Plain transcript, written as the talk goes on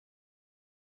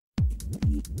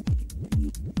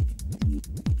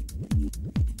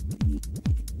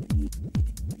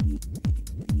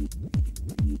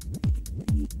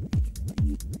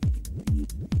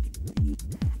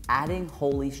Adding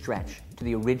Holy Stretch to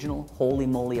the original Holy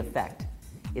Moly effect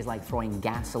is like throwing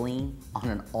gasoline on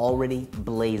an already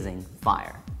blazing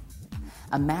fire.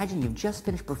 Imagine you've just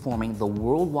finished performing the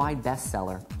worldwide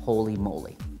bestseller, Holy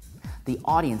Moly. The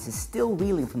audience is still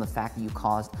reeling from the fact that you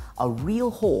caused a real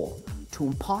hole to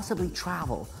impossibly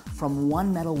travel from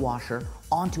one metal washer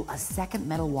onto a second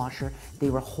metal washer they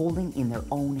were holding in their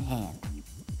own hand.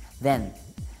 Then,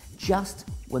 just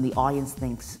when the audience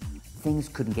thinks things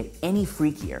couldn't get any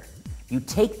freakier, you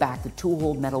take back the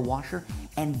two-hole metal washer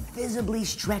and visibly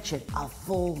stretch it a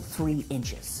full 3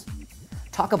 inches.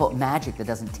 Talk about magic that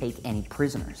doesn't take any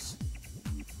prisoners.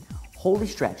 Holy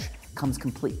Stretch comes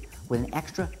complete with an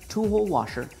extra two-hole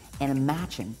washer and a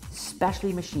matching,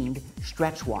 specially machined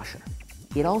stretch washer.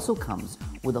 It also comes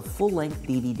with a full-length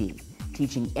DVD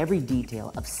teaching every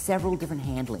detail of several different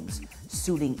handlings,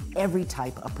 suiting every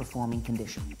type of performing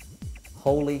condition.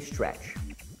 Holy Stretch.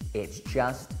 It's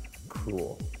just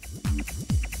cool.